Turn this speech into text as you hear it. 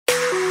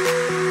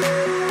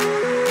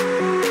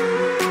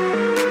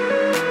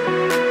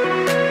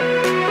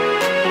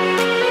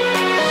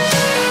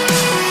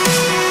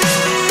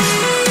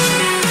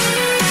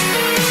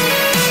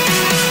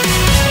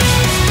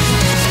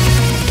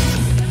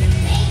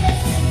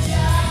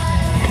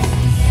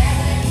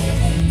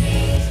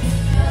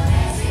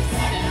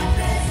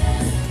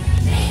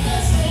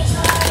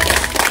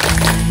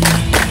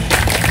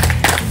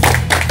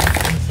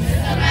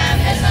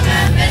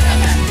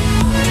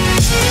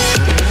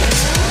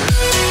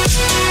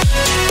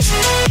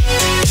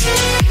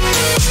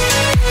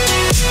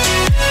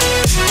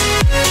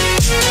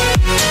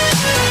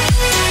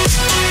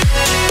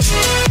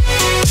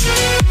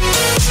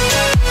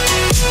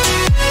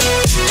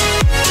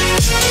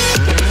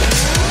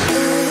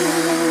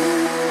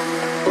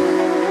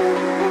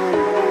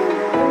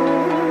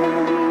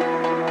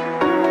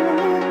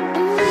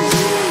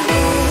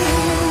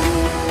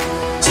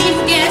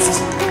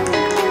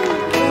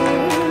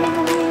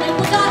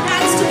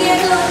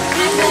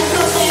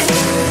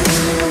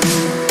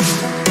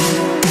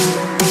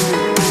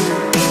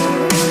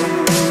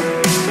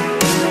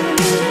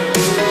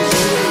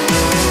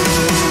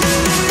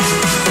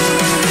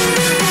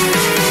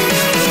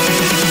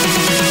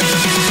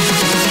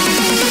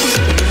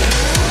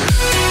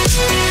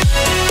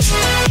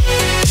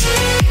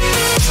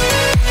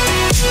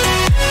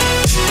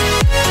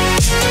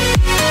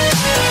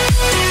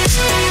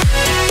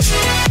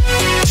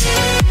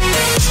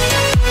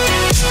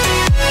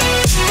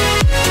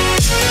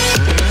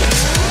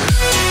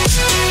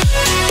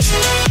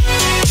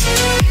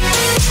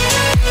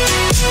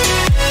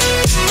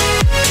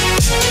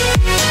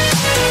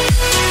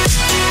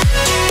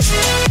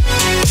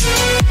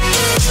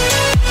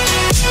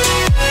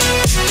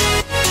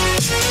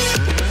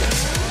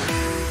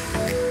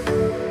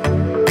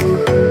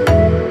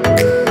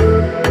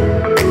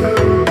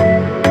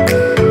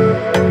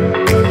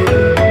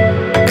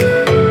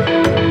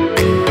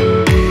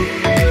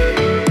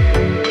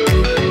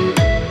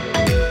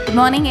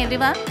morning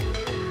everyone.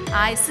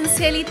 I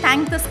sincerely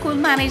thank the school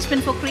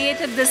management for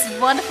creating this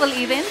wonderful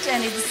event,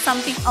 and it is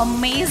something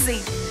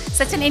amazing.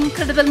 Such an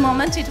incredible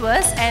moment it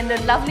was, and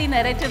a lovely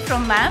narrative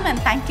from ma'am, and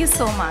thank you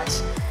so much.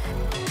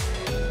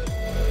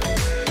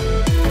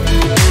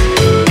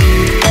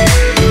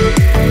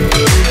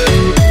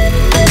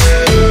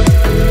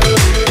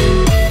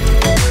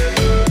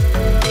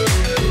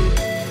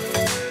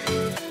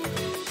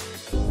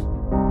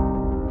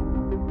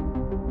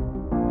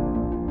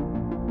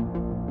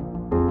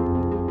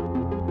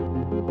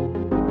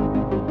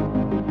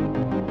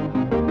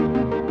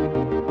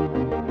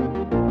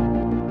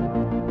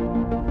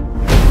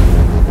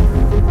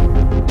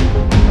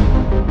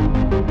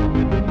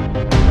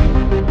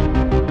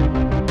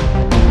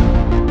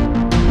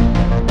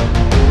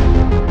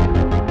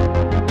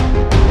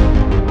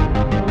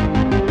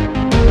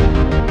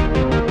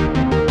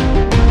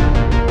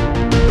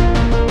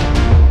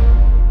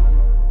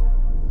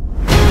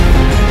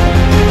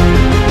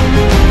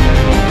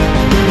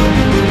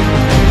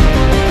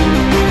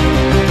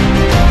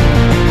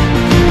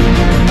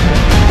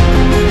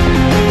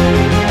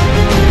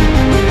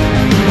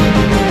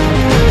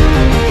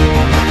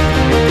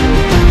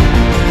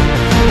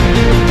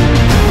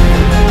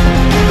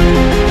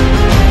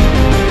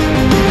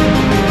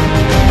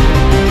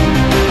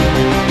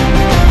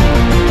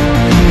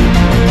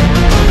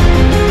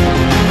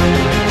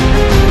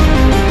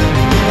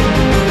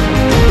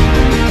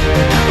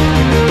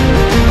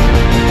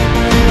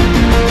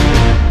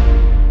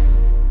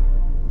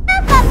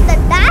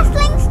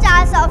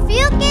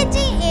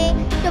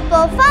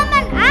 Perform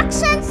an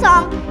action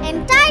song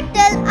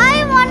entitled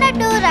I Wanna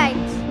Do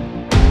Right.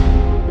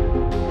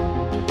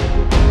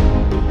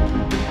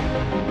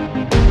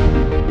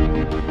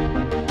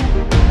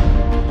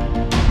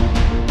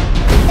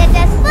 Let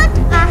us put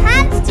our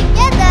hands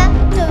together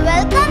to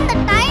welcome the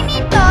tiny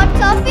tots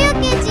of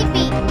UKGB.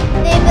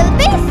 They will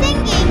be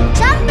singing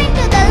Jump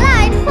Into the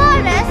Light for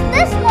us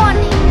this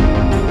morning.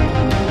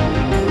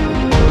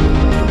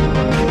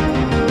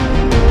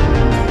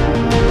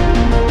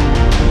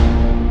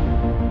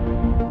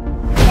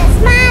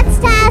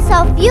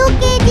 Of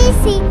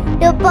UKGC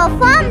to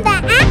perform the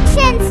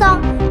action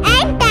song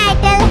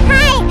entitled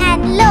High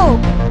and Low.